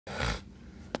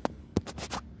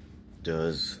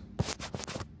Does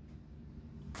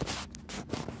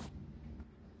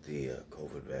the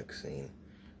COVID vaccine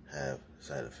have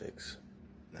side effects?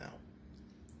 Now,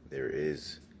 there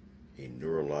is a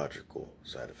neurological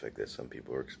side effect that some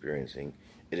people are experiencing.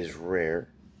 It is rare,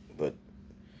 but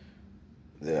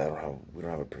we don't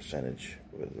have a percentage.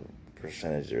 There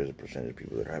is a percentage of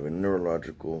people that are having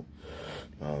neurological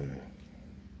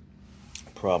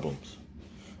problems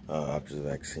after the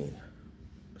vaccine.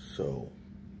 So,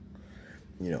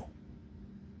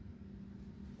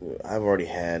 I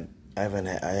haven't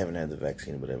had the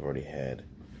vaccine, but I've already had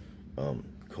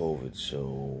COVID,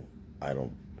 so I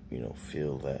don't,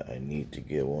 feel that I need to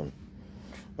get one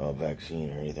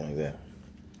vaccine or anything like that,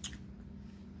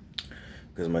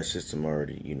 because my system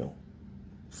already,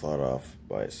 fought off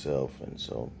by itself. And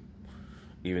so,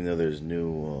 even though there's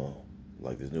new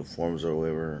forms or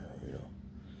whatever,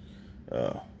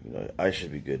 I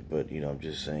should be good. But I'm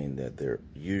just saying that there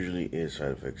usually is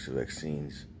side effects to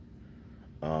vaccines.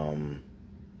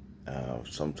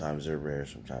 Sometimes they're rare,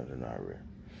 sometimes they're not rare.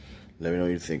 Let me know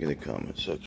what you think in the comments section.